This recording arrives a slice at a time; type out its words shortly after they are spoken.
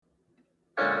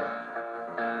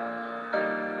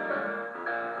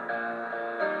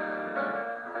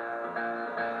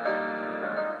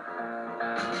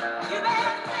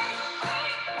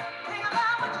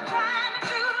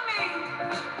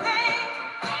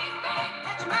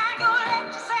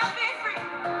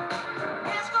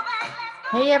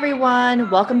Hey everyone,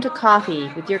 welcome to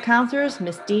Coffee with your counselors,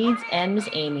 Miss Deeds and Miss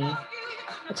Amy.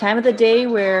 A time of the day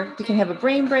where we can have a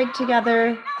brain break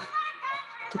together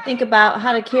to think about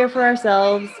how to care for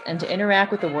ourselves and to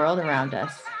interact with the world around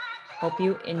us. Hope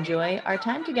you enjoy our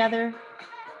time together.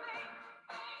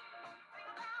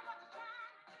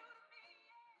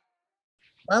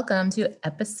 Welcome to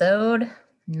episode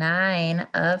 9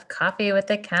 of Coffee with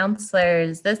the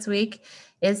Counselors. This week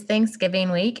is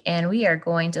Thanksgiving week, and we are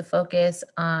going to focus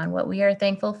on what we are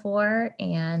thankful for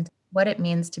and what it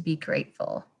means to be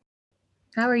grateful.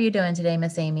 How are you doing today,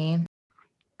 Miss Amy?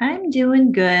 I'm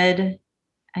doing good.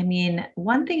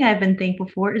 One thing I've been thankful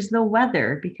for is the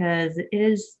weather because it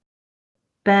has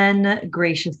been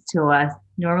gracious to us.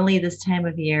 Normally, this time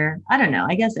of year, I don't know,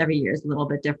 I guess every year is a little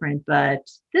bit different, but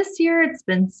this year it's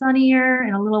been sunnier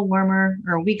and a little warmer,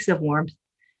 or weeks of warmth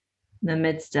in the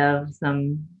midst of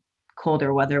some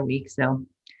colder weather weeks. So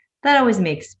that always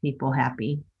makes people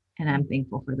happy. And I'm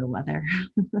thankful for the weather.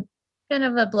 Kind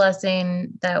of a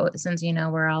blessing that since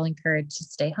we're all encouraged to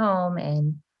stay home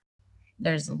and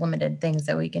there's limited things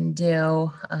that we can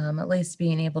do, at least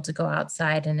being able to go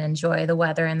outside and enjoy the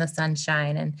weather and the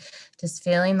sunshine and just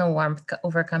feeling the warmth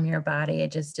overcome your body.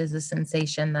 It just is a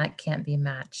sensation that can't be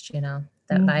matched, that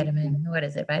Mhm. vitamin, what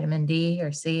is it, vitamin D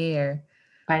or C or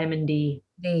Vitamin D.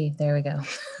 D? There we go.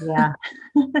 Yeah.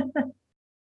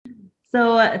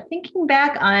 So thinking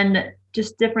back on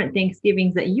just different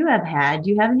Thanksgivings that you have had, do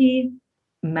you have any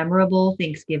memorable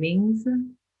Thanksgivings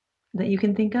that you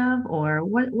can think of? Or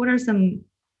what are some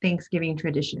Thanksgiving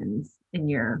traditions in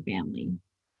your family?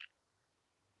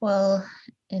 Well,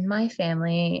 in my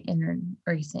family in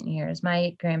recent years,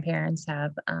 my grandparents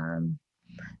have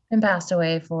been passed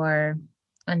away for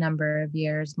a number of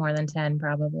years, more than 10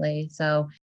 probably. So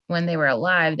when they were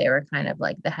alive, they were kind of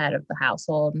like the head of the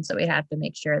household. And so we had to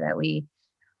make sure that we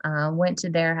went to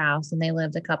their house, and they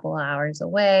lived a couple hours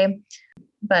away.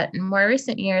 But in more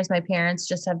recent years, my parents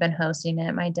just have been hosting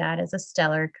it. My dad is a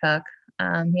stellar cook.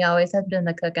 He always has been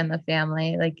the cook in the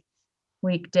family. Like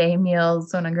weekday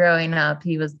meals when I'm growing up,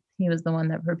 he was the one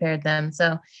that prepared them.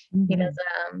 So he does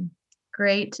Mhm.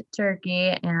 great turkey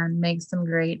and makes some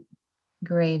great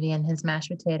gravy, and his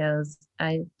mashed potatoes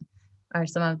I are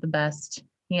some of the best.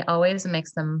 He always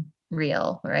makes them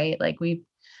real, right? Like we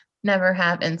never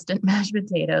have instant mashed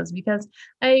potatoes because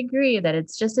I agree that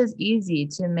it's just as easy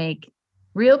to make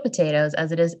real potatoes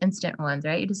as it is instant ones,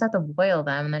 right? You just have to boil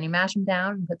them and then you mash them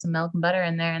down and put some milk and butter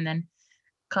in there and then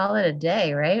call it a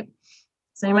day, right?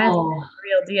 So you might as well Oh,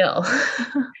 get the real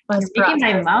deal. Less you're making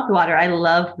my processed. mouth water. I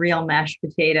love real mashed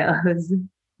potatoes.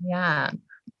 Yeah.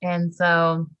 And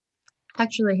so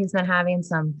actually he's been having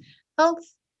some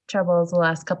health troubles the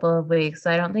last couple of weeks.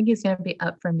 So I don't think he's going to be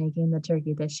up for making the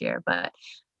turkey this year, but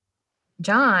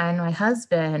John, my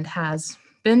husband, has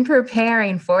been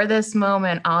preparing for this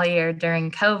moment all year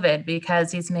during COVID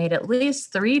because he's made at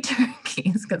least 3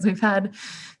 turkeys because we've had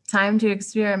time to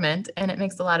experiment and it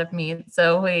makes a lot of meat.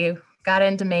 So we got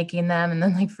into making them and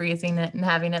then like freezing it and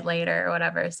having it later or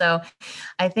whatever. So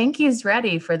I think he's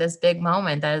ready for this big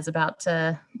moment that is about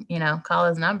to, call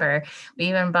his number. We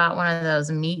even bought one of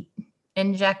those meat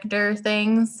injector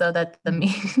things so that the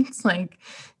meat's like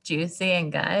juicy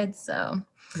and good. So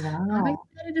I'm Wow.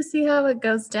 excited to see how it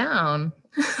goes down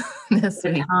The this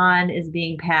week. baton is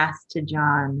being passed to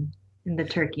John in the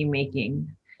turkey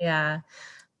making. Yeah.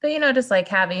 But, just like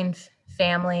having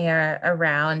family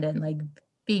around and like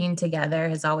being together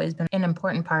has always been an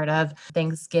important part of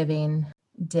Thanksgiving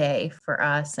Day for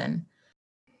us. And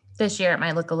this year it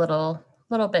might look a little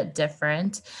bit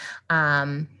different.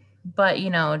 Um, but,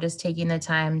 just taking the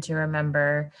time to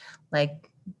remember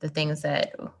like the things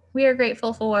that we are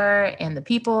grateful for and the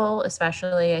people,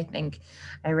 especially. I think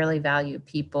I really value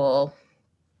people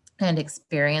and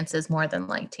experiences more than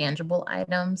like tangible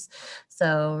items.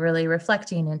 So really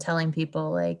reflecting and telling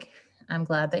people like, I'm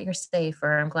glad that you're safe,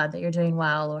 or I'm glad that you're doing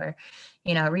well, or,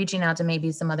 reaching out to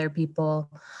maybe some other people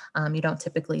you don't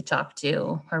typically talk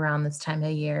to around this time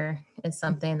of year is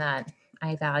something that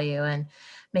I value and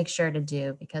make sure to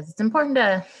do because it's important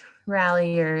to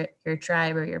rally your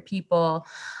tribe or your people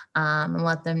and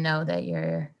let them know that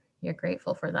you're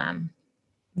grateful for them.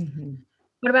 Mhm.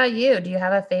 What about you? Do you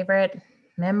have a favorite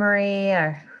memory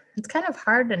or it's kind of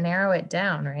hard to narrow it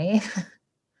down, right?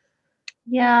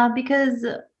 Yeah, because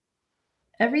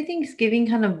every Thanksgiving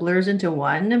kind of blurs into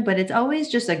one, but it's always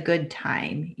just a good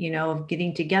time, of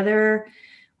getting together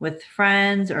with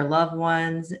friends or loved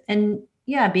ones. And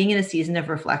yeah, being in a season of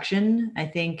reflection, I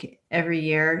think every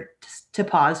year to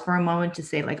pause for a moment to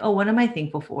say, like, oh, what am I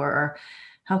thankful for? Or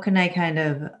how can I kind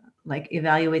of like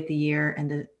evaluate the year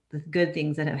and the good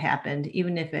things that have happened,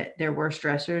 even if there were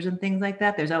stressors and things like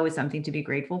that, there's always something to be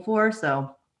grateful for.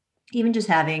 So even just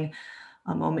having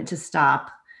a moment to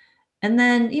stop. And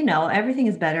then, everything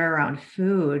is better around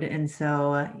food. And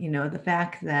so, the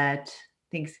fact that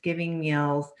Thanksgiving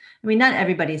meals, I mean, not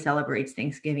everybody celebrates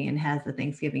Thanksgiving and has the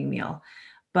Thanksgiving meal,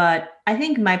 but I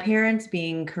think my parents,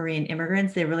 being Korean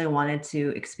immigrants, they really wanted to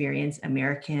experience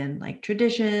American like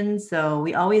traditions. So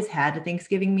we always had a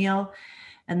Thanksgiving meal.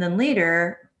 And then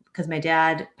later, because my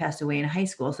dad passed away in high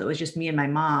school, so it was just me and my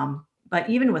mom. But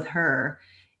even with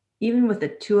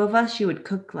the two of us, she would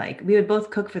cook like we would both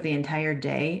cook for the entire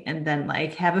day and then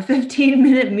like have a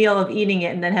 15-minute meal of eating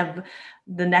it and then have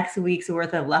the next week's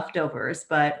worth of leftovers.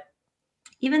 But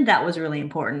even that was really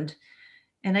important.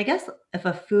 And I guess if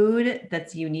a food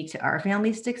that's unique to our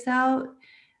family sticks out,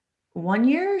 one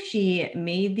year she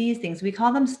made these things, we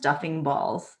call them stuffing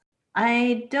balls.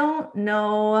 I don't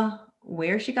know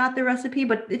where she got the recipe,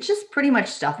 but it's just pretty much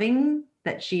stuffing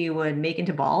that she would make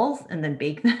into balls and then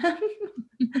bake them.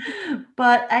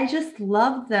 But I just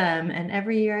loved them, and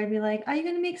every year I'd be like, "Are you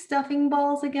gonna make stuffing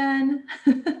balls again?"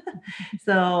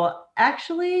 So,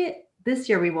 actually, this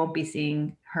year we won't be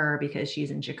seeing her because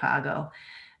she's in Chicago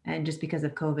and just because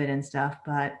of COVID and stuff,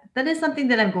 but that is something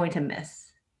that I'm going to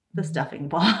miss, the Mhm. stuffing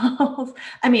balls.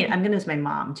 I mean, I'm gonna miss my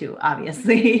mom too,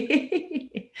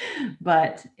 obviously,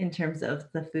 but in terms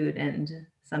of the food and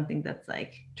something that's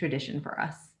like tradition for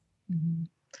us. Mhm.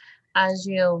 As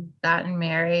you've gotten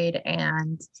married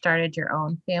and started your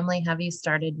own family, have you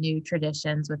started new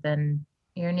traditions within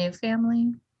your new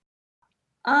family?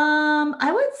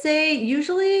 I would say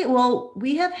usually, well,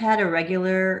 we have had a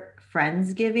regular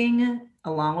Friendsgiving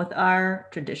along with our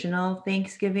traditional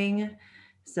Thanksgiving.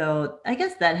 So I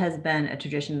guess that has been a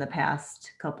tradition the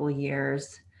past couple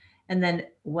years. And then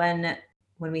when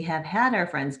we have had our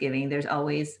Friendsgiving, there's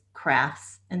always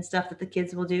crafts and stuff that the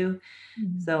kids will do.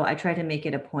 Mhm. So I try to make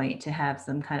it a point to have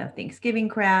some kind of Thanksgiving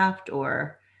craft,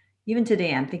 or even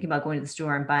today I'm thinking about going to the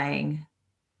store and buying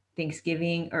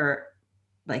Thanksgiving or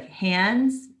like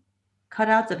hands,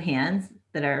 cutouts of hands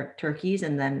that are turkeys,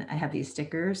 and then I have these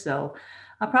stickers. So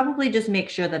I'll probably just make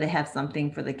sure that I have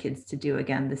something for the kids to do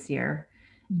again this year.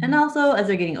 And Mhm. also as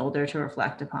they're getting older to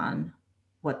reflect upon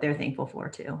what they're thankful for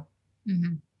too.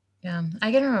 Mhm. Yeah,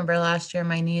 I can remember last year,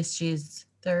 my niece, she's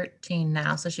 13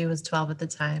 now, so she was 12 at the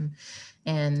time,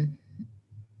 and,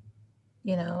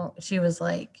 she was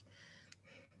like,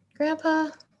 "Grandpa,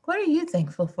 what are you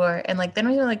thankful for?" And, like, then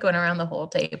we were, like, going around the whole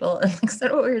table and, like,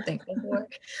 said what we were thankful for,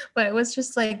 but it was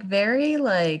just, like, very,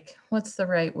 like, what's the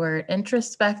right word?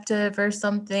 Introspective or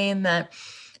something that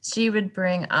she would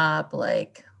bring up,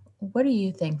 like, "What are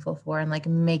you thankful for?" And, like,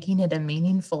 making it a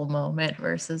meaningful moment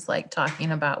versus, like,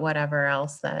 talking about whatever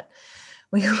else that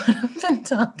we would have been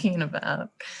talking about.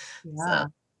 So, Yeah.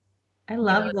 I you know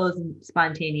love those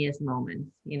spontaneous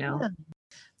moments, yeah.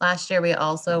 Last year, we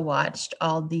also watched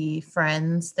all the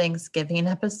Friends Thanksgiving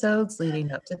episodes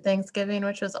leading up to Thanksgiving,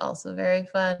 which was also very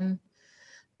fun.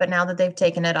 But now that they've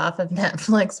taken it off of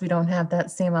Netflix, we don't have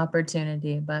that same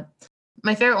opportunity. But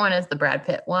my favorite one is the Brad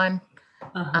Pitt one.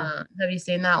 Uh-huh. Have you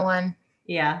seen that one?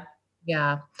 Yeah.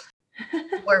 Yeah.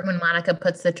 Or when Monica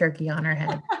puts the turkey on her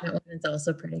head. That one is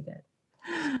also pretty good.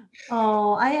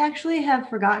 Oh, I actually have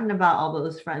forgotten about all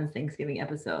those Friends Thanksgiving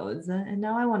episodes, and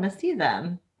now I want to see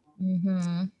them.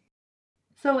 Mhm.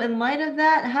 So, in light of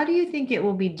that, how do you think it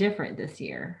will be different this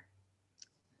year?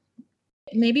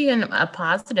 Maybe in a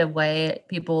positive way,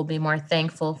 people will be more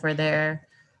thankful for their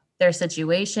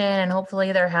situation and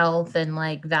hopefully their health and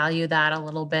like value that a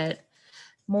little bit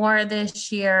more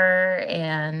this year.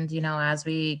 And, as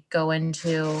we go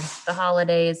into the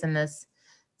holidays and this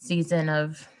season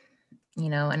of,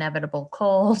 inevitable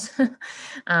cold,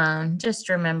 just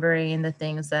remembering the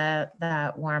things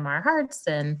that warm our hearts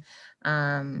and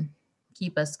um,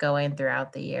 keep us going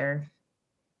throughout the year.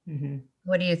 Mhm.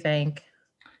 What do you think?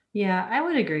 Yeah, I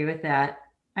would agree with that.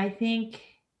 I think,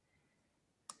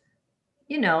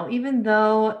 even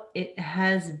though it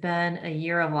has been a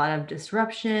year of a lot of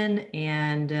disruption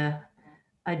and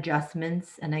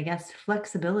adjustments and I guess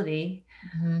flexibility,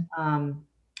 Mhm. um,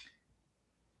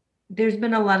 there's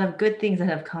been a lot of good things that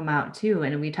have come out too.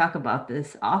 And we talk about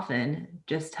this often,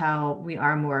 just how we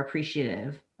are more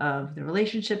appreciative of the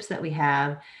relationships that we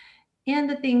have and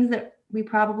the things that we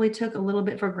probably took a little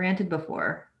bit for granted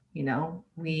before. And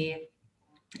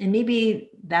maybe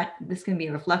that this can be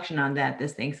a reflection on that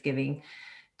this Thanksgiving,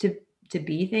 to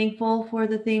be thankful for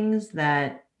the things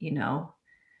that,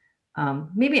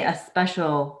 maybe a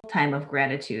special time of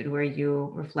gratitude where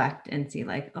you reflect and see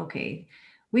like, okay,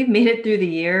 we've made it through the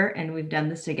year and we've done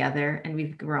this together and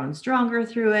we've grown stronger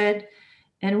through it.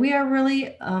 And we are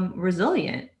really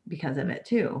resilient because of it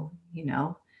too, you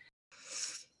know?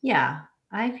 Yeah,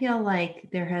 I feel like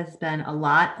there has been a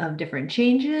lot of different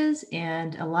changes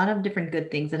and a lot of different good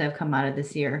things that have come out of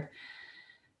this year.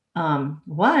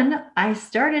 One, I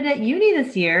started at uni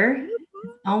this year.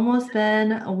 It's almost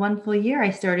been a one full year. I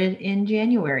started in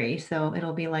January, so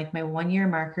it'll be like my 1 year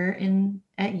marker in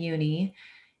at uni.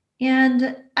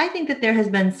 And I think that there has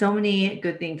been so many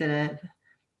good things that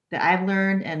I've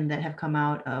learned and that have come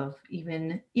out of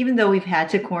even though we've had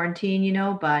to quarantine,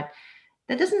 but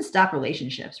that doesn't stop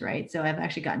relationships, right? So I've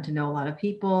actually gotten to know a lot of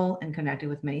people and connected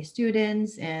with many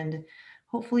students, and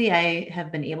hopefully I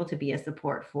have been able to be a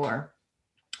support for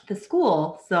the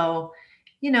school. So,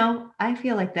 I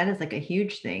feel like that is like a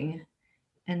huge thing.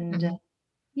 And Mhm.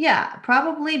 yeah,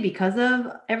 probably because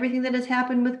of everything that has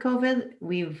happened with COVID,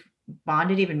 we've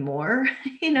bonded even more,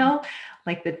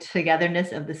 like the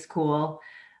togetherness of the school,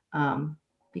 um,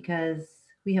 because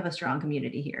we have a strong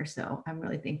community here. So I'm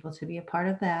really thankful to be a part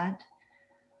of that.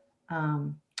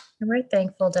 Um, I'm very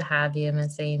thankful to have you,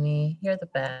 Miss Amy. You're the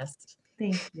best.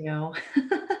 Thank you.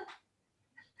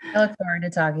 I look forward to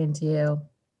talking to you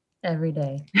every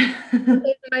day. Some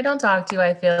days if I don't talk to you,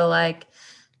 I feel like,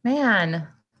 man,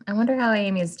 I wonder how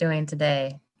Amy's doing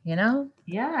today, you know?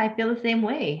 Yeah, I feel the same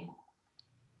way.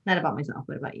 Not about myself,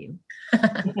 but about you.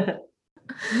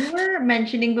 You were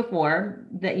mentioning before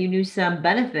that you knew some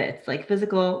benefits, like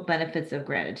physical benefits of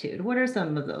gratitude. What are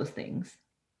some of those things?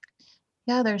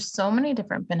 Yeah, there's so many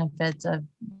different benefits of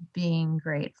being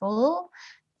grateful.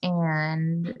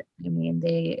 And I mean,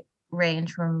 they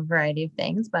range from a variety of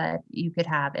things, but you could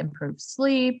have improved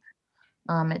sleep.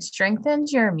 It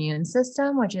strengthens your immune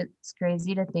system, which it's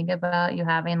crazy to think about you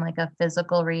having like a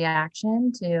physical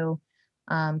reaction to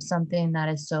something that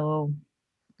is so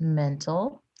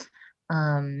mental.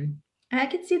 Um, I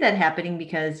can see that happening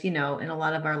because, in a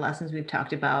lot of our lessons, we've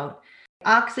talked about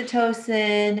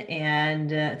oxytocin and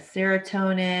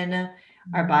serotonin.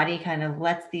 Our Mhm. body kind of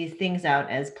lets these things out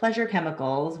as pleasure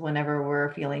chemicals whenever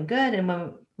we're feeling good. And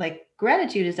when, like,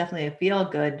 gratitude is definitely a feel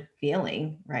good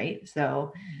feeling, right?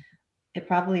 So it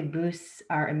probably boosts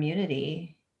our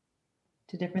immunity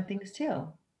to different things too.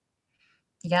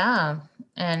 Yeah,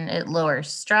 and it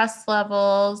lowers stress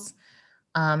levels.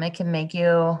 It can make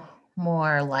you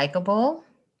more likable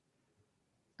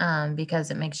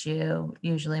because it makes you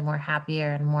usually more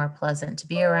happier and more pleasant to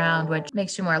be around, which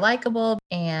makes you more likable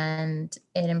and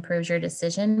it improves your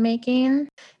decision making.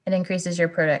 It increases your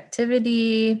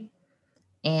productivity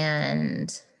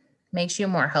and makes you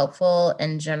more helpful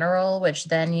in general, which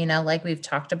then, like we've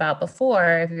talked about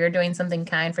before, if you're doing something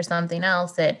kind for something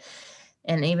else,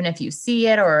 and even if you see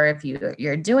it or if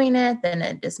you're doing it, then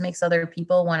it just makes other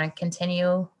people want to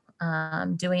continue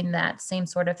doing that same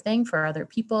sort of thing for other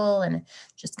people, and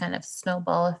just kind of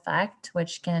snowball effect,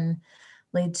 which can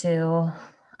lead to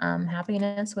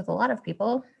happiness with a lot of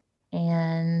people.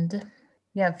 And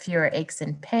you have fewer aches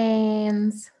and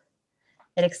pains.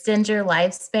 It extends your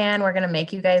lifespan. We're going to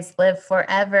make you guys live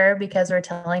forever because we're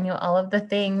telling you all of the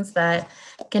things that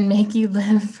can make you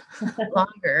live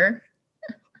longer.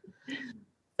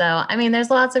 So, I mean,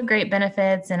 there's lots of great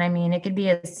benefits. And I mean, it could be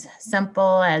as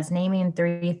simple as naming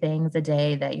 3 things a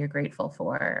day that you're grateful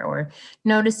for, or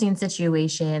noticing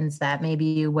situations that maybe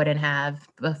you wouldn't have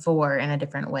before in a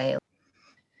different way.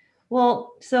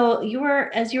 Well, so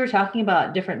as you were talking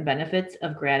about different benefits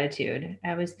of gratitude,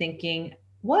 I was thinking,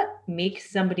 what makes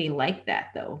somebody like that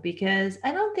though? Because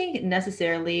I don't think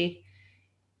necessarily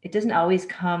it doesn't always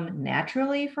come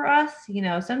naturally for us.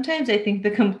 Sometimes I think the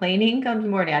complaining comes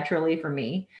more naturally for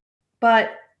me.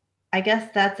 But I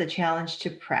guess that's a challenge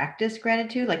to practice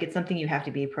gratitude. Like it's something you have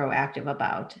to be proactive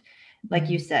about. Like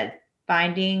you Mhm. said,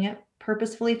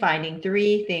 purposefully finding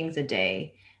 3 things a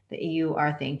day that you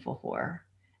are thankful for.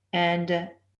 And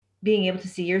being able to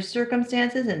see your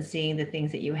circumstances and seeing the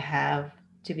things that you have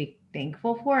to be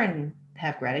thankful for and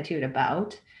have gratitude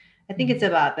about. I think it's Mhm.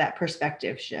 about that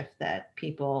perspective shift that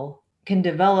people can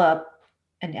develop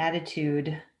an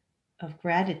attitude of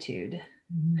gratitude.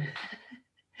 Mhm.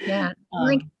 Yeah, and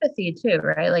like Um, empathy too,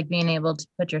 right? Like being able to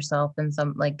put yourself in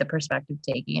some like the perspective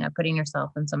taking, putting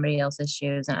yourself in somebody else's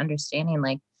shoes and understanding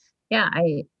like, yeah,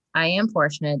 I am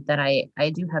fortunate that I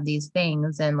do have these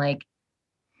things, and like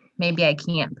maybe I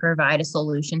can't provide a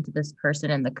solution to this person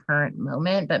in the current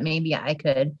moment, but maybe I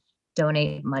could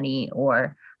donate money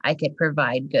or I could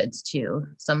provide goods to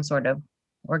some sort of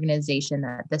organization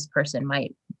that this person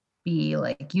might be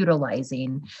like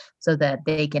utilizing so that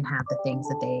they can have the things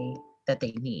that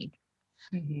they need.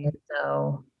 And mhm.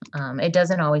 so it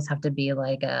doesn't always have to be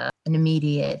like an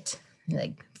immediate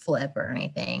like flip or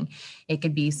anything. It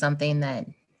could be something that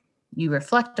you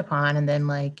reflect upon and then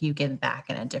like you give back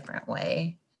in a different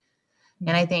way.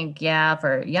 And I think, yeah,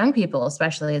 for young people,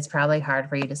 especially, it's probably hard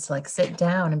for you just to like sit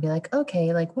down and be like,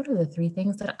 okay, like what are the 3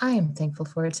 things that I am thankful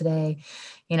for today?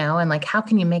 And like, how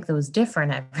can you make those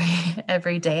different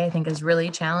every day? I think is really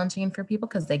challenging for people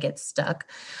because they get stuck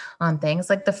on things.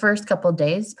 Like the first couple of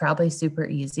days, probably super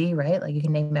easy, right? Like you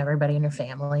can name everybody in your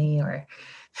family, or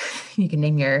you can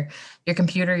name your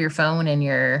computer, your phone, and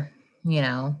your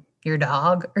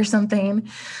dog or something.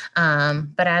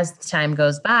 But as time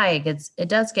goes by, it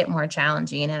does get more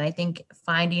challenging. And I think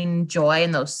finding joy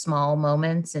in those small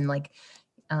moments, and like,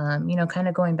 kind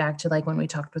of going back to like when we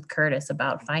talked with Curtis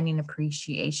about finding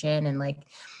appreciation and like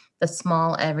the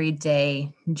small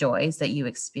everyday joys that you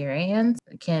experience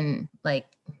can like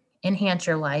enhance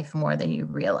your life more than you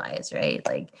realize, right?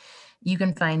 Like you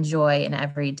can find joy in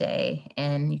every day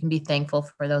and you can be thankful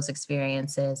for those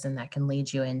experiences, and that can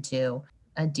lead you into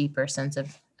a deeper sense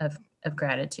of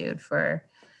gratitude for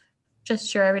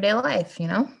just your everyday life.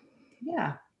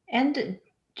 Yeah. And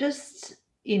just,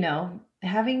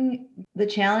 having the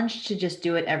challenge to just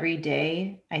do it every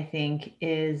day, I think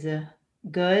is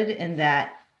good in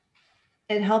that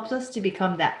it helps us to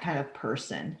become that kind of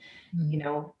person.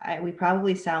 Mhm. We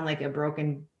probably sound like a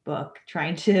broken book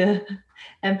trying to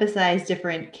emphasize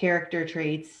different character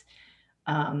traits.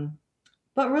 Um,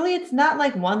 but really, it's not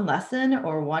like one lesson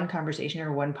or one conversation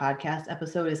or one podcast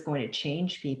episode is going to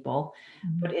change people,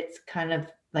 but it's kind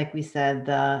of, like we said,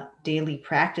 the daily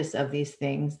practice of these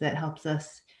things that helps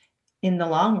us in the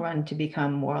long run to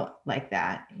become more like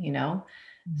that. Mhm.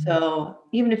 So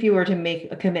even if you were to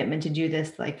make a commitment to do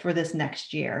this, like for this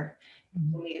next year,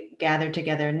 when Mhm. we gather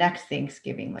together next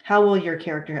Thanksgiving, like, how will your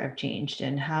character have changed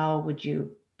and how would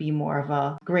you be more of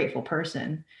a grateful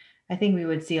person? I think we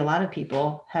would see a lot of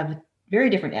people have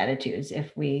very different attitudes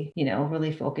if we,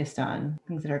 really focused on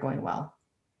things that are going well.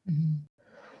 Mhm.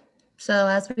 So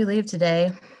as we leave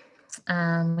today,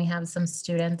 we have some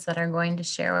students that are going to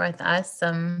share with us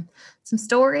some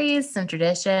stories, some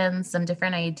traditions, some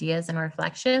different ideas and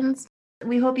reflections.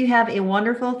 We hope you have a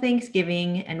wonderful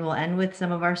Thanksgiving, and we'll end with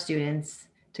some of our students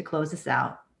to close us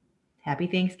out. Happy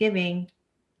Thanksgiving.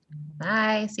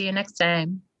 Bye. See you next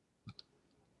time.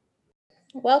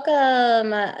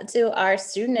 Welcome to our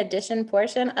student edition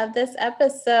portion of this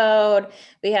episode.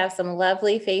 We have some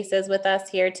lovely faces with us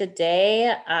here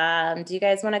today. Do you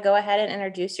guys want to go ahead and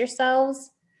introduce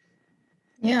yourselves?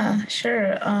 Yeah,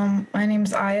 sure. My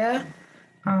name's Aya.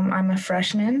 I'm a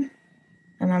freshman,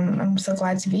 and I'm so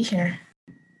glad to be here.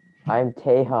 I'm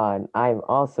Tehan. I'm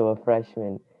also a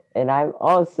freshman, and I'm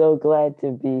also glad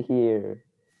to be here.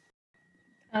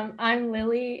 I'm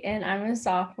Lily, and I'm a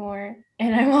sophomore,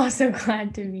 and I'm also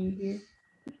glad to be here.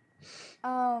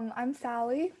 I'm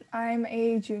Sally. I'm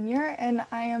a junior, and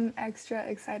I am extra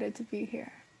excited to be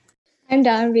here. I'm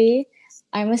Donvi.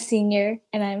 I'm a senior,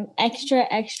 and I'm extra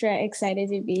excited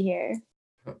to be here.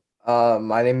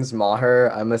 My name is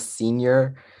Maher. I'm a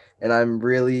senior, and I'm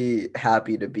really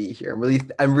happy to be here.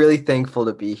 I'm really thankful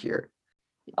to be here.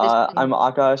 I'm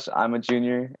Akash. I'm a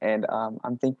junior, and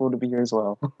I'm thankful to be here as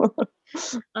well.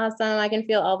 Awesome. I can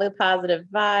feel all the positive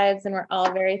vibes, and we're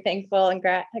all very thankful and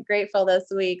grateful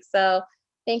this week. So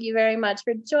thank you very much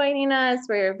for joining us.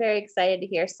 We're very excited to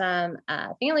hear some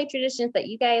family traditions that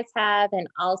you guys have, and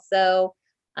also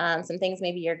some things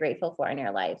maybe you're grateful for in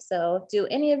your life. So do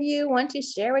any of you want to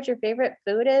share what your favorite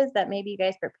food is that maybe you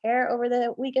guys prepare over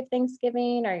the week of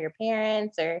Thanksgiving, or your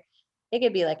parents, or it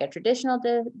could be like a traditional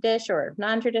dish or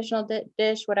non-traditional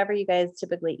dish, whatever you guys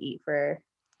typically eat for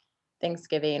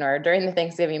Thanksgiving or during the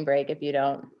Thanksgiving break if you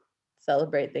don't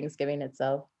celebrate Thanksgiving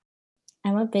itself.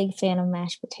 I'm a big fan of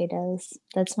mashed potatoes.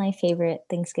 That's my favorite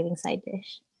Thanksgiving side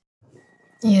dish.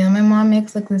 Yeah, my mom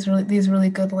makes like these really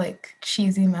good like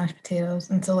cheesy mashed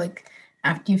potatoes, and so like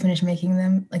after you finish making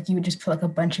them, like you would just put like a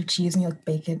bunch of cheese and you like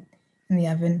bake it in the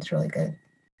oven. It's really good.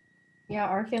 Yeah,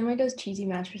 our family does cheesy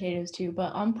mashed potatoes too,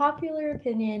 but unpopular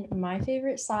opinion, my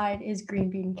favorite side is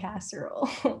green bean casserole.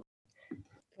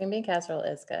 Green bean casserole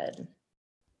is good.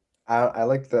 I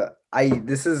like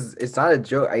it's not a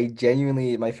joke. I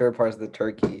genuinely, my favorite part is the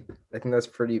turkey. I think that's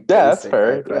pretty basic. Yeah, that's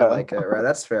fair. Right? But I like it. Right,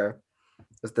 that's fair.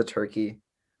 It's the turkey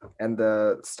and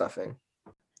the stuffing.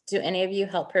 Do any of you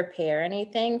help prepare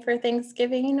anything for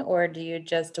Thanksgiving, or do you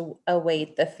just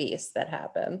await the feast that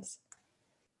happens?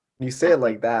 You say it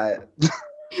like that.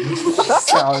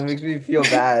 It makes me feel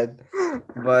bad.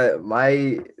 But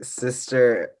my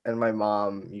sister and my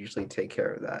mom usually take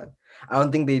care of that. I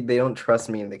don't think they don't trust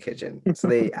me in the kitchen. So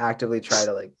they actively try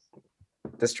to like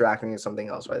distract me with something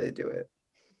else while they do it.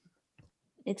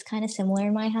 It's kind of similar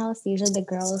in my house. Usually the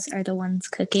girls are the ones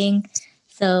cooking.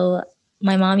 So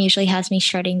my mom usually has me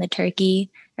shredding the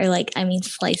turkey or like, I mean,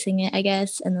 slicing it, I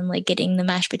guess, and then like getting the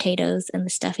mashed potatoes and the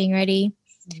stuffing ready.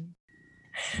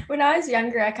 When I was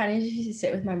younger, I kind of used to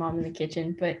sit with my mom in the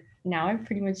kitchen, but now I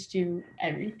pretty much do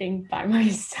everything by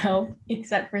myself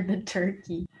except for the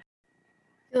turkey.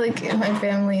 I feel like in my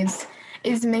family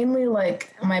is mainly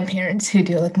like my parents who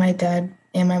do, like my dad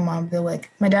and my mom. They'll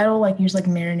like, my dad will like use like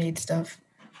marinade stuff,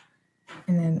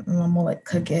 and then my mom will like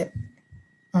cook it.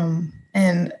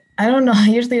 And I don't know, I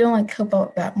usually don't like help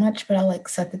out that much, but I like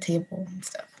set the table and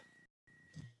stuff.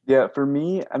 Yeah, for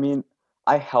me, I mean,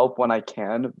 I help when I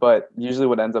can, but usually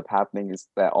what ends up happening is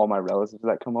that all my relatives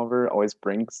that come over always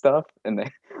bring stuff,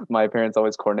 and my parents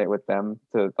always coordinate with them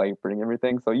to like bring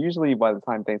everything. So usually by the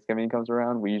time Thanksgiving comes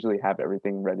around, we usually have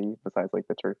everything ready besides like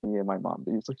the turkey, and my mom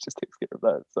usually just takes care of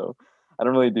that. So I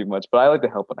don't really do much, but I like to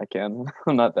help when I can.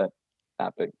 I'm not that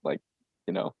epic, like,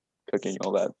 you know, cooking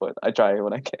all that, but I try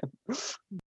when I can.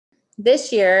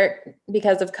 This year,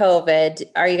 because of COVID,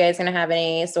 are you guys going to have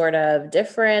any sort of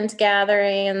different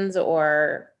gatherings,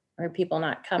 or are people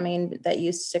not coming that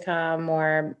used to come,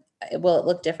 or will it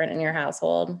look different in your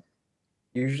household?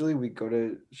 Usually we go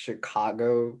to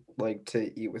Chicago like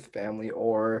to eat with family,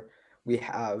 or we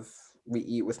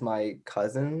eat with my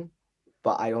cousin,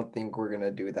 but I don't think we're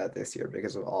gonna do that this year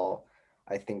because of all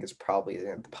I think is probably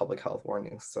the public health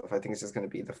warnings. So if I think it's just gonna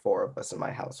be the four of us in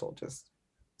my household just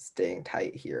staying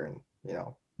tight here and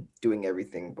doing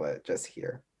everything but just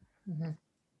here.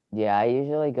 Yeah, I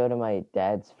usually go to my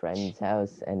dad's friend's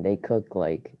house and they cook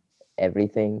like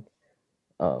everything.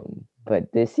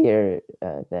 But this year,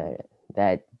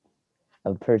 that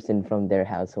a person from their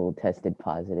household tested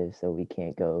positive, so we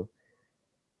can't go.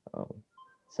 Um,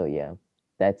 so yeah,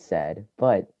 that's sad,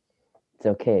 but it's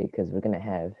okay because we're gonna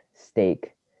have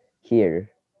steak here.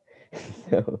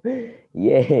 So,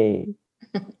 yay!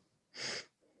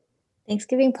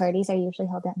 Thanksgiving parties are usually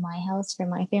held at my house for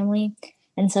my family.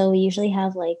 And so we usually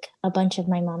have like a bunch of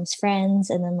my mom's friends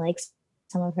and then like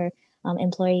some of her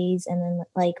employees and then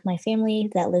like my family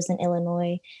that lives in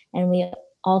Illinois. And we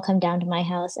all come down to my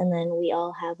house and then we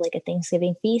all have like a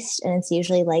Thanksgiving feast. And it's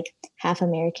usually like half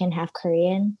American, half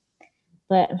Korean.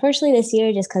 But unfortunately this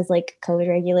year, just because like COVID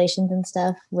regulations and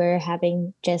stuff, we're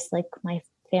having just like my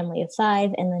family of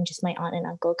 5 and then just my aunt and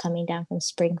uncle coming down from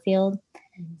Springfield.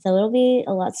 So it'll be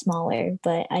a lot smaller,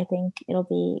 but I think it'll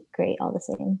be great all the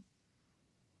same.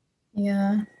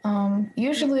 Yeah.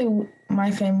 Usually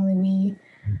my family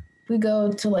we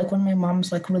go to like one of my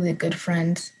mom's like really good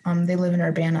friends. They live in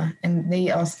Urbana and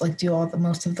they also like do all the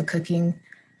most of the cooking,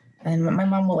 and my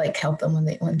mom will like help them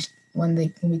when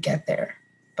we get there.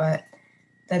 But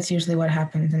that's usually what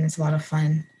happens, and it's a lot of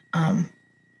fun. And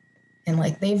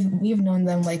like we've known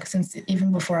them like since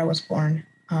even before I was born.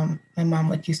 My mom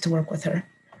like used to work with her.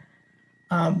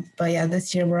 But yeah,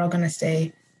 this year we're all gonna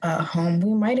stay home.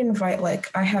 We might invite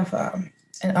like I have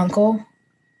an uncle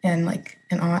and like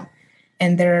an aunt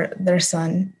and their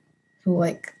son who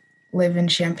like live in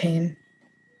Champaign,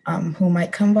 who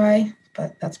might come by,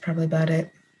 but that's probably about it.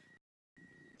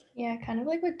 Yeah, kind of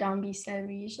like what Domby said,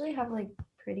 we usually have like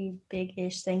pretty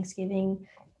big-ish Thanksgiving,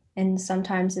 and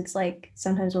sometimes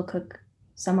we'll cook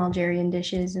some Algerian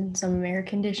dishes and some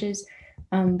American dishes.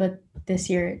 But this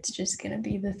year it's just gonna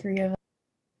be the three of us.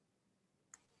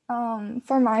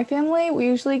 For my family, we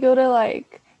usually go to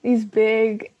like these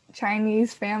big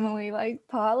Chinese family like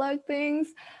potluck things.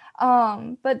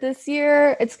 But this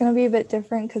year it's gonna be a bit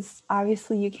different because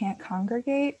obviously you can't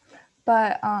congregate.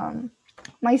 But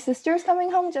my sister's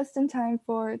coming home just in time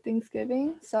for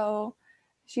Thanksgiving, so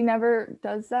she never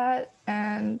does that,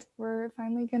 and we're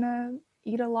finally gonna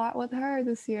eat a lot with her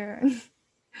this year.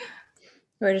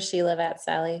 Where does she live at,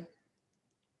 Sally?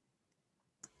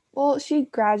 Well, she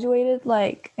graduated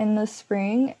like in the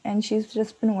spring, and she's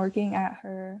just been working at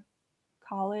her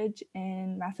college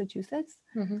in Massachusetts.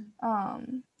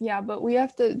 Yeah, but we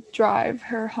have to drive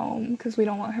her home because we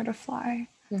don't want her to fly.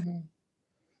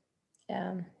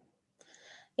 Yeah.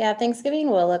 Yeah,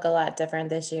 Thanksgiving will look a lot different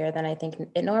this year than I think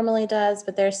it normally does,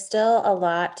 but there's still a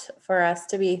lot for us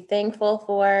to be thankful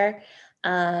for.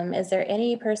 Is there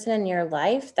any person in your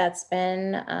life that's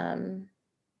been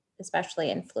especially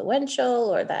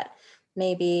influential, or that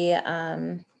maybe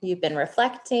you've been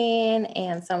reflecting,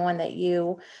 and someone that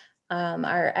you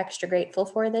are extra grateful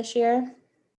for this year?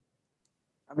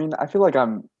 I mean, I feel like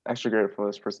I'm extra grateful for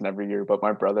this person every year, but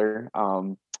my brother,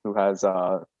 who has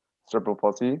cerebral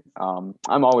palsy,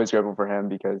 I'm always grateful for him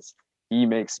because he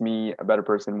makes me a better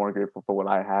person, more grateful for what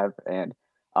I have. And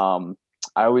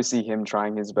I always see him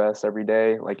trying his best every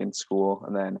day, like in school.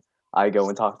 And then I go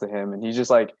and talk to him, and he's just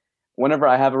like, whenever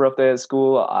I have a rough day at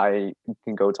school, I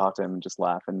can go talk to him and just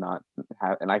laugh and not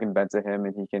have, and I can vent to him,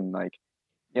 and he can like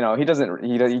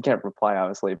he can't reply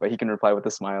obviously, but he can reply with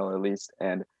a smile at least,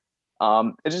 and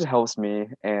it just helps me.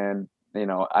 And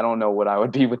I don't know what I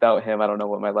would be without him. I don't know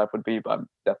what my life would be, but I'm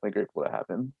definitely grateful to have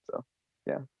him. So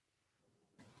yeah.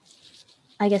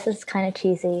 I guess it's kind of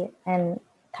cheesy and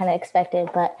kind of expected,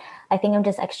 but I think I'm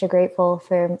just extra grateful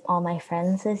for all my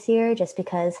friends this year just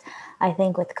because I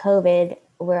think with COVID,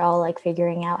 we're all like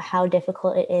figuring out how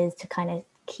difficult it is to kind of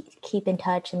keep in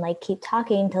touch and like keep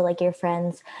talking to like your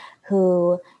friends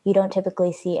who you don't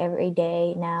typically see every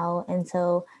day now. And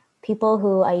so people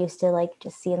who I used to like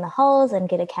just see in the halls and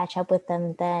get to catch up with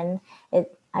them then,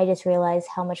 I just realized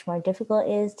how much more difficult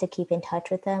it is to keep in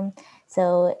touch with them.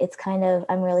 So it's kind of,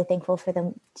 I'm really thankful for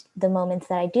the moments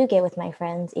that I do get with my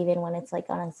friends, even when it's like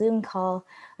on a Zoom call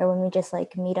or when we just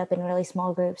like meet up in really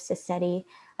small groups to study.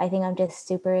 I think I'm just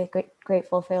super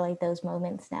grateful for like those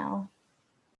moments now.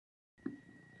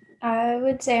 I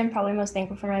would say I'm probably most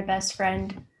thankful for my best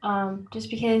friend, just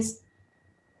because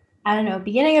I don't know,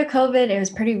 beginning of COVID, it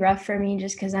was pretty rough for me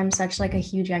just because I'm such like a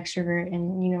huge extrovert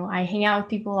and I hang out with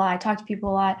people a lot, I talk to people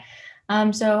a lot.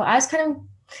 So I was kind of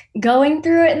going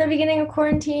through it in the beginning of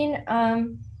quarantine.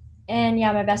 And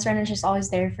yeah, my best friend is just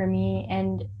always there for me.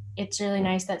 And it's really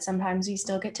nice that sometimes we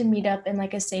still get to meet up in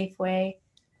like a safe way.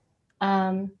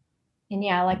 And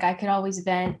yeah, like I could always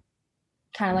vent,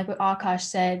 kind of like what Akash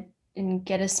said, and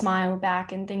get a smile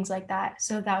back and things like that.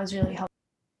 So that was really helpful.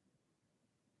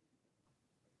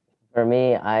 For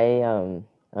me, I'm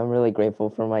really grateful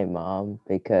for my mom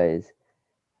because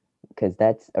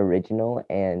that's original,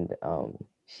 and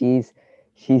she's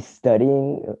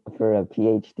studying for a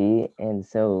PhD, and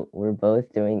so we're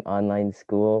both doing online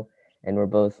school, and we're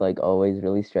both like always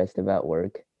really stressed about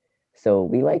work. So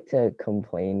we like to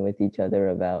complain with each other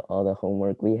about all the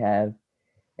homework we have,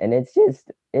 and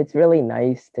it's really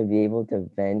nice to be able to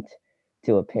vent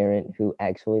to a parent who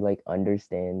actually like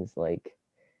understands like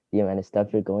the amount of stuff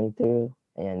you're going through.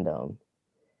 And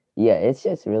yeah, it's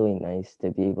just really nice to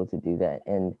be able to do that.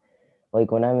 And like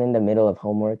when I'm in the middle of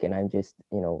homework and I'm just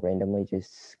randomly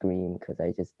just scream because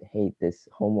I just hate this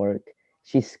homework,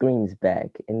 she screams back,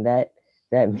 and that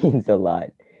means a lot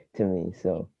to me.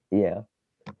 So yeah.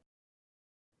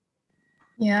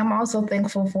 Yeah, I'm also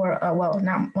thankful for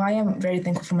I am very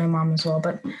thankful for my mom as well,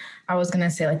 but I was gonna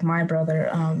say like my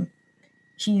brother,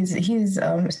 he's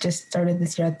just started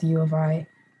this year at the U of I,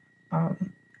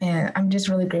 and I'm just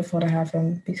really grateful to have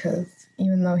him because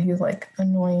even though he's like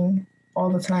annoying all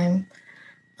the time,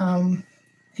 um,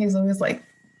 he's always like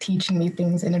teaching me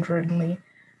things inadvertently,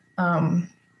 um,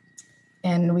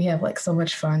 and we have like so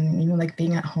much fun, like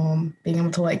being at home, being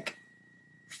able to like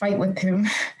fight with him.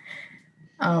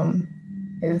 um,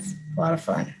 is a lot of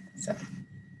fun. So.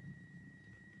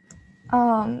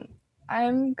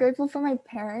 I'm grateful for my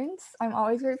parents. I'm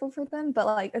always grateful for them, but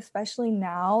like especially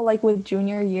now, like with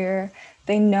junior year,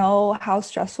 they know how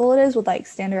stressful it is with like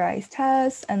standardized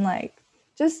tests and like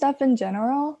just stuff in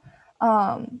general.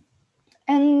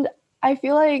 And I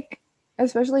feel like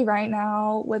especially right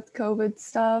now with COVID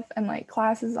stuff and like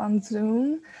classes on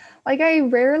Zoom, like I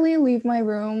rarely leave my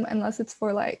room unless it's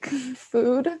for like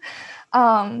food.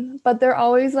 But they're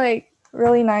always like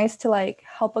really nice to like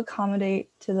help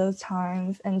accommodate to those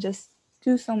times and just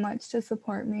do so much to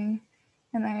support me.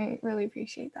 And I really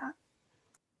appreciate that.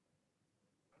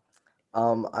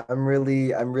 I'm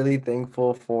really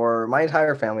thankful for my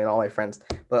entire family and all my friends.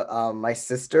 But my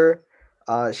sister,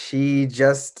 she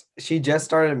just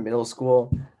started middle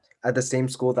school at the same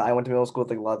school that I went to middle school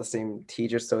with, like a lot of the same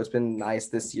teachers. So it's been nice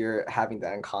this year having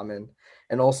that in common.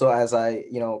 And also as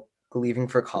leaving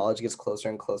for college gets closer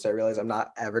and closer, I realize I'm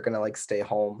not ever gonna like stay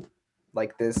home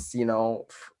like this,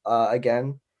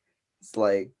 again. It's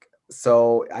like,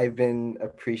 so I've been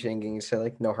appreciating getting to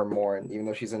like know her more, and even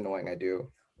though she's annoying, I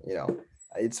do, you know,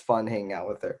 it's fun hanging out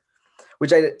with her.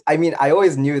 Which I mean, I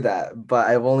always knew that, but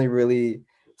I've only really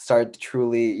started to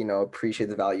truly, appreciate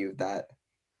the value of that.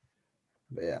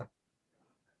 But yeah.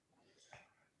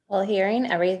 Well, hearing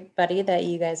everybody that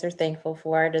you guys are thankful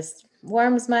for just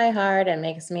warms my heart and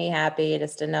makes me happy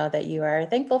just to know that you are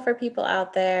thankful for people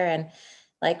out there. And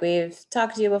like we've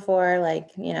talked to you before,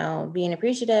 like, being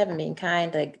appreciative and being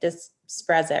kind, like just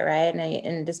spreads it, right? And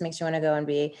it just makes you want to go and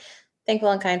be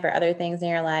thankful and kind for other things in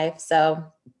your life. So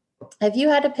if you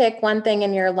had to pick one thing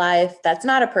in your life that's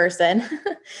not a person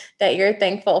that you're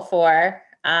thankful for,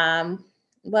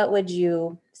 what would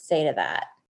you say to that?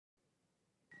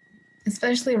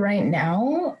 Especially right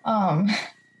now,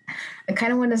 I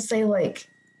kind of want to say like,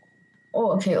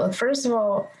 oh, okay. Like first of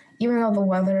all, even though the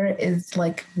weather is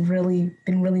like really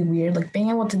been really weird, like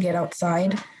being able to get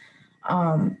outside,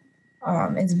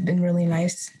 it's been really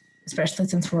nice, especially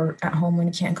since we're at home when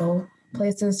you can't go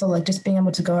places. So like just being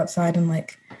able to go outside and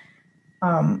like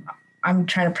I'm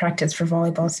trying to practice for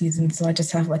volleyball season, so I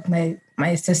just have like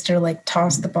my sister like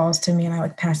toss the balls to me and I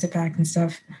like pass it back and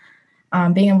stuff.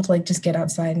 Being able to like just get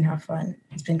outside and have fun,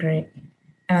 it's been great.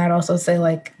 And I'd also say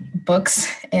like books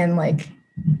and like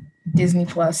Disney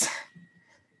Plus,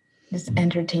 just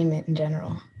entertainment in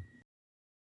general.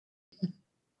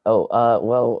 Oh,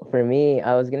 well, for me,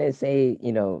 I was gonna say,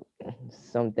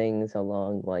 some things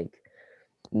along like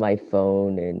my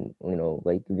phone and,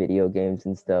 like video games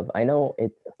and stuff. I know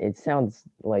it sounds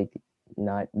like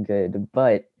not good,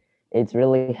 but it's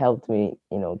really helped me,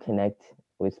 connect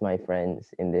with my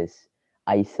friends in this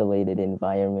isolated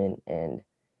environment, and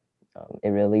it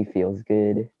really feels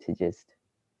good to just,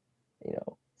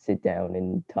 sit down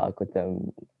and talk with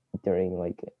them during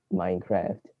like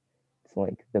Minecraft. It's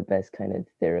like the best kind of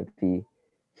therapy,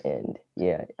 and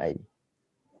yeah,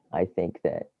 I think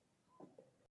that.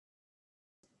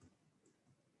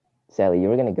 Sally, you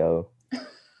were gonna go.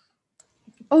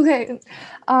 Okay.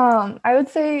 I would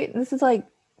say this is like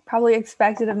probably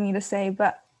expected of me to say,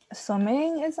 but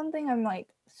swimming is something I'm like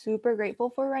super grateful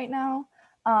for right now.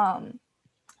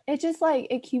 It just like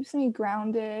it keeps me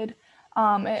grounded.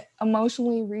 It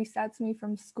emotionally resets me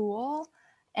from school,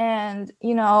 and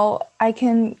I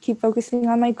can keep focusing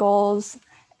on my goals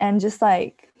and just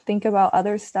like think about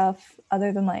other stuff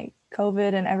other than like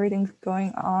COVID and everything's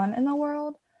going on in the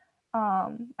world.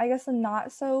 I guess a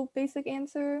not so basic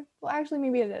answer. Well, actually,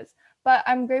 maybe it is. But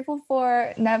I'm grateful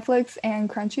for Netflix and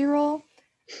Crunchyroll,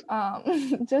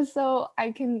 just so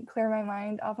I can clear my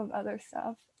mind off of other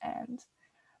stuff and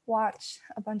watch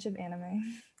a bunch of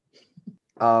anime.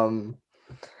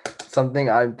 Something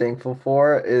I'm thankful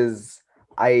for is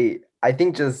I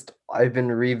think just I've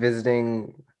been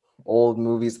revisiting old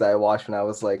movies that I watched when I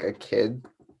was like a kid,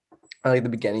 or like the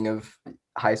beginning of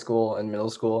high school and middle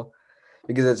school,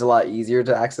 because it's a lot easier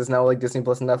to access now, like Disney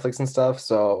Plus and Netflix and stuff.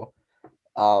 So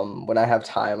when I have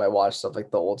time, I watch stuff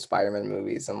like the old Spider-Man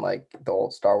movies and like the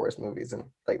old Star Wars movies and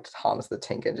like Thomas the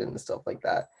Tank Engine and stuff like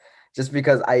that. Just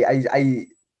because I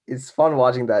it's fun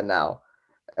watching that now,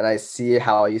 and I see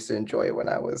how I used to enjoy it when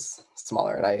I was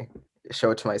smaller, and I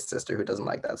show it to my sister who doesn't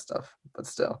like that stuff, but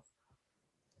still.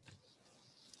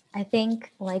 I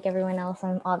think, like everyone else,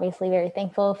 I'm obviously very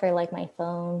thankful for like my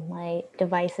phone, my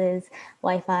devices,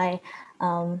 Wi-Fi,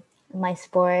 my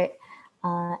sport,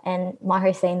 and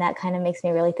Maher saying that kind of makes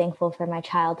me really thankful for my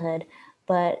childhood.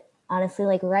 But honestly,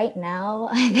 like right now,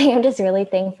 I think I'm just really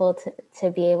thankful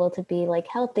to be able to be like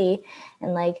healthy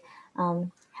and like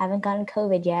haven't gotten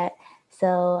COVID yet.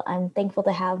 So I'm thankful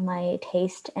to have my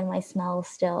taste and my smell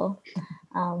still.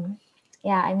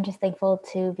 Yeah, I'm just thankful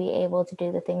to be able to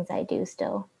do the things I do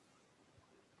still.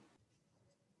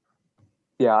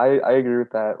 Yeah, I agree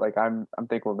with that. Like I'm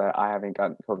thankful that I haven't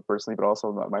gotten COVID personally, but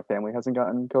also that my family hasn't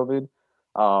gotten COVID.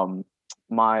 Um,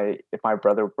 my if my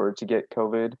brother were to get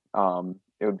COVID,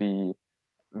 it would be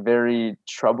very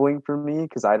troubling for me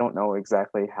because I don't know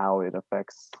exactly how it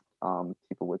affects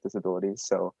people with disabilities.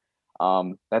 So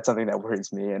that's something that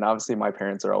worries me. And obviously, my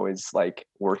parents are always like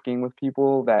working with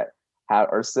people that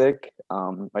are sick.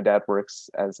 My dad works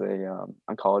as a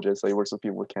oncologist, so he works with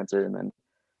people with cancer, and then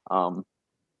um,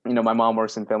 my mom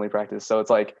works in family practice, so it's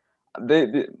like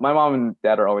my mom and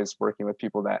dad are always working with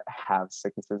people that have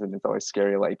sicknesses, and it's always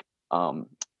scary. Like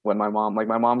when my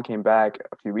mom came back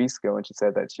a few weeks ago, and she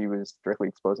said that she was directly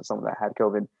exposed to someone that had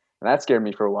COVID, and that scared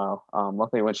me for a while.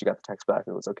 Luckily, when she got the text back,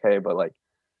 it was okay. But like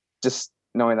just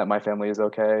knowing that my family is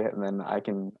okay, and then I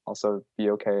can also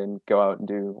be okay and go out and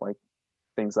do like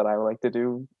things that I like to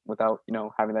do without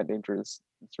having that danger is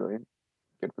it's really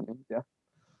good for me. Yeah.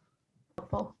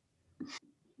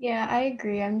 Yeah, I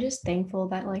agree. I'm just thankful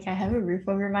that like I have a roof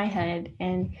over my head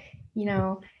and you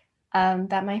know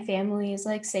that my family is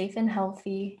like safe and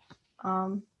healthy.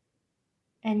 Um,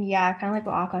 and yeah, kind of like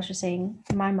what Akash was saying,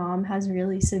 my mom has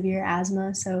really severe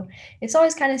asthma, so it's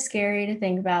always kind of scary to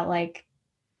think about like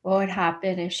what would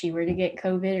happen if she were to get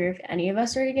COVID or if any of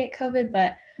us were to get COVID.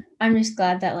 But I'm just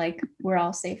glad that like we're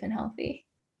all safe and healthy.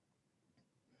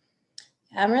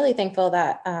 I'm really thankful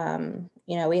that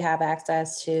we have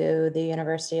access to the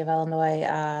University of Illinois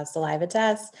saliva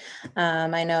test.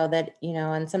 I know that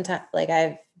and sometimes like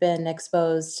I've been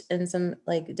exposed in some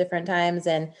like different times,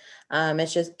 and it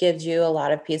just gives you a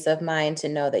lot of peace of mind to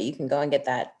know that you can go and get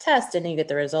that test and you get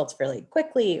the results really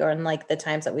quickly. Or in like the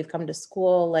times that we've come to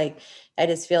school, like I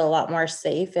just feel a lot more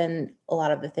safe in a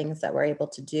lot of the things that we're able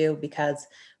to do because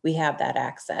we have that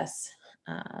access.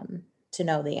 To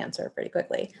know the answer pretty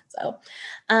quickly. So,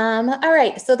 all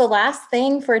right. So the last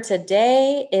thing for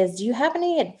today is, do you have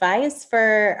any advice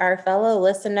for our fellow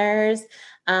listeners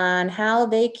on how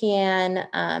they can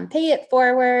pay it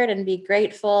forward and be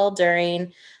grateful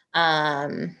during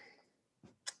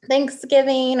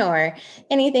Thanksgiving, or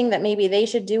anything that maybe they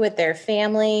should do with their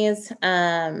families,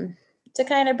 to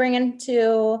kind of bring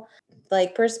into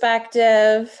like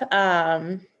perspective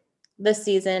the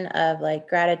season of like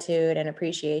gratitude and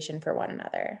appreciation for one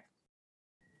another.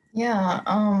 Yeah.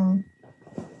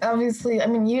 Obviously, I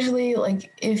mean, usually,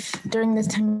 like, if during this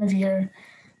time of year,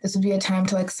 this would be a time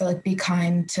to be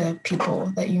kind to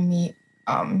people that you meet,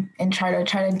 and try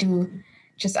to do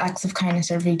just acts of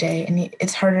kindness every day. And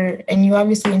it's harder, and you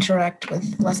obviously interact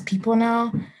with less people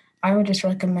now. I would just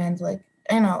recommend, like,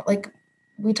 I know, like,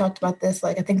 we talked about this,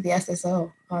 like, I think the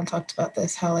SSO talked about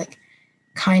this, how like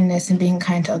kindness and being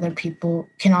kind to other people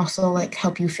can also like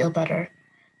help you feel better.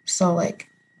 So like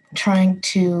trying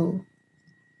to,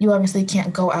 you obviously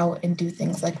can't go out and do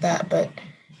things like that, but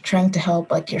trying to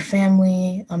help like your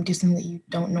family do something that you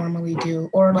don't normally do,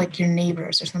 or like your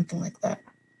neighbors or something like that,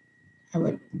 I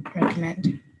would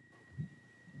recommend.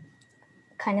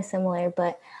 Kind of similar,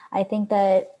 but I think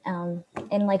that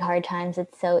in like hard times,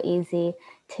 it's so easy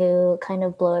to kind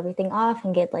of blow everything off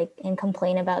and get like and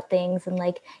complain about things, and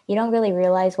like you don't really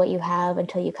realize what you have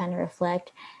until you kind of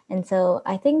reflect. And so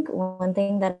I think one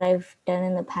thing that I've done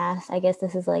in the past, I guess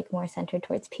this is like more centered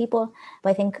towards people, but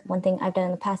I think one thing I've done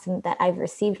in the past and that I've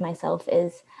received myself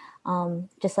is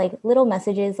just like little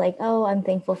messages like, oh, I'm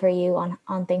thankful for you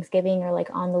on Thanksgiving, or like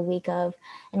on the week of,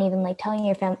 and even like telling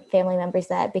your family members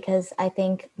that, because I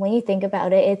think when you think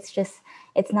about it,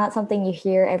 it's not something you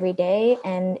hear every day,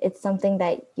 and it's something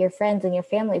that your friends and your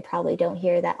family probably don't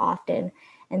hear that often.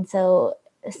 And so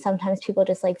sometimes people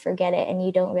just like forget it, and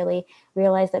you don't really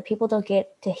realize that people don't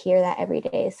get to hear that every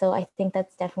day. So I think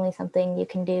that's definitely something you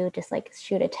can do, just like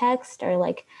shoot a text or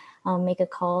like make a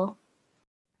call.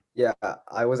 Yeah,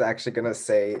 I was actually gonna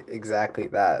say exactly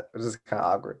that, which is kind of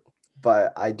awkward.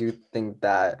 But I do think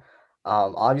that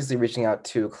obviously reaching out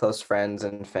to close friends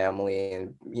and family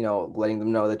and letting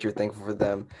them know that you're thankful for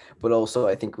them, but also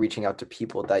I think reaching out to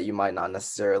people that you might not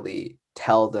necessarily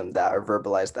tell them that or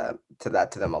verbalize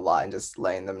that to them a lot, and just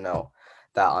letting them know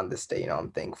that on this day,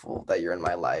 I'm thankful that you're in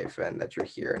my life and that you're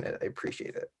here and I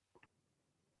appreciate it.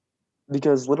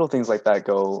 Because little things like that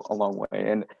go a long way,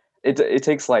 and it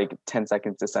takes like 10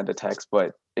 seconds to send a text,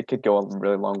 but it could go a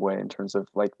really long way in terms of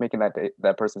like making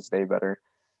that person's day better.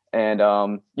 And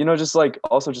just like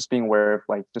also just being aware of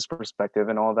like just perspective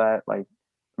and all that. Like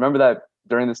remember that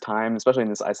during this time, especially in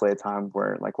this isolated time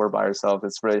where like we're by ourselves,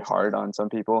 it's really hard on some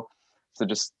people. So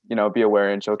just be aware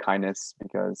and show kindness,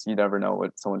 because you never know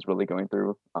what someone's really going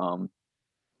through,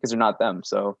 because you're not them.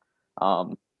 So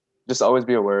just always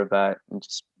be aware of that, and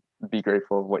just be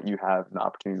grateful of what you have and the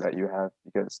opportunity that you have,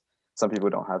 because some people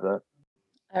don't have that.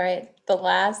 All right, the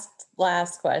last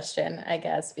question, I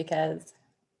guess, because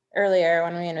earlier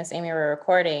when me and Miss Amy were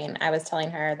recording, I was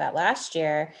telling her that last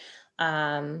year, me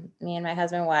and my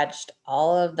husband watched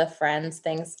all of the Friends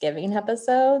Thanksgiving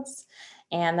episodes,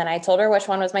 and then I told her which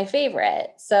one was my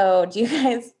favorite. So,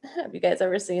 have you guys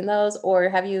ever seen those, or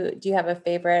do you have a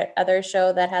favorite other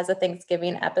show that has a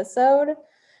Thanksgiving episode?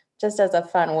 Just as a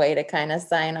fun way to kind of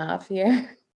sign off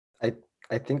here.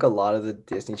 I think a lot of the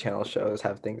Disney Channel shows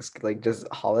have things like just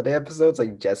holiday episodes,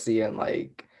 like Jesse and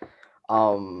like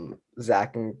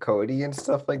Zach and Cody and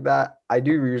stuff like that. I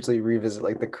do usually revisit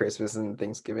like the Christmas and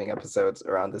Thanksgiving episodes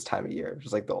around this time of year,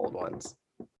 just like the old ones.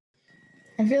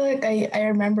 I feel like I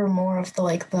remember more of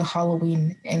the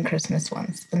Halloween and Christmas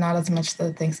ones, but not as much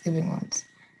the Thanksgiving ones.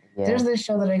 Yeah. There's this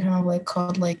show that I kind of like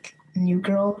called like New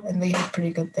Girl, and they have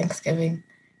pretty good Thanksgiving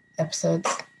episodes.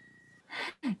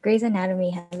 Grey's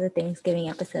Anatomy has a Thanksgiving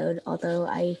episode, although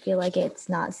I feel like it's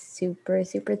not super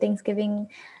Thanksgiving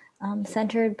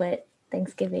centered, but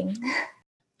Thanksgiving.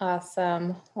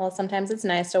 Awesome. Well, sometimes it's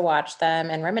nice to watch them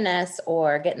and reminisce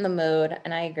or get in the mood.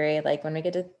 And I agree, like when we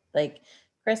get to like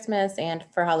Christmas and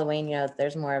for Halloween,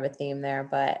 there's more of a theme there,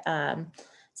 but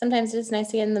sometimes it's nice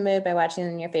to get in the mood by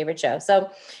watching your favorite show. So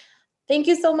thank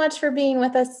you so much for being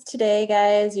with us today,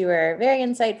 guys. You were very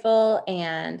insightful,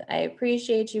 and I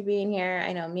appreciate you being here.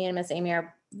 I know me and Miss Amy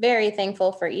are very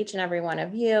thankful for each and every one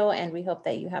of you, and we hope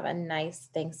that you have a nice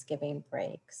Thanksgiving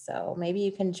break. So maybe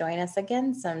you can join us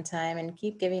again sometime and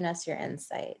keep giving us your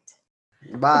insight.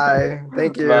 Bye.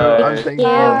 Thank you. Bye. I'm thankful.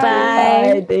 Bye.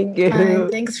 Bye. Thank you. Bye.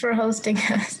 Thanks for hosting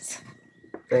us.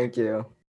 Thank you.